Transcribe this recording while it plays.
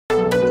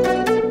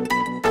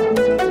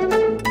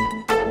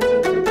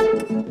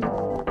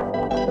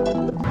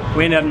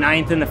We ended up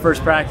 9th in the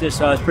first practice,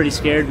 so I was pretty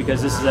scared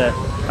because this is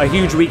a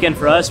huge weekend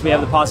for us. We have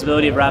the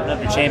possibility of wrapping up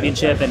the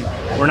championship, and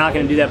we're not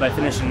going to do that by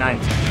finishing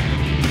 9th.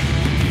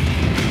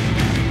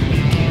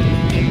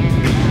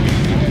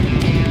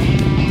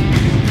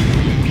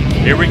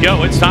 Here we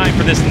go. It's time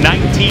for this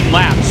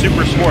 19-lap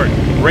Super Sport.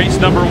 Race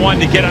number 1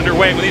 to get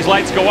underway. When these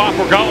lights go off,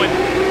 we're going.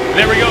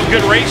 There we go.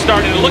 Good race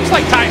start. And it looks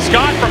like Ty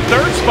Scott from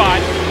 3rd spot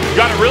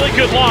got a really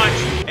good launch.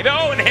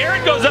 And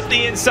Herrin goes up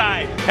the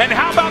inside. And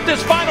how about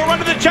this final run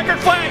to the checkered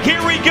flag?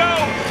 Here we go.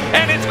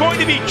 And it's going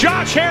to be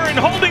Josh Herrin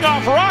holding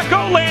off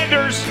Rocco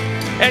Landers.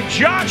 And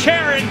Josh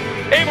Herrin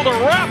able to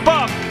wrap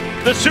up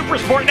the Super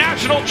Sport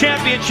National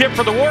Championship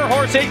for the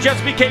Warhorse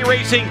HSBK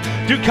Racing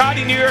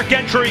Ducati New York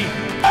entry.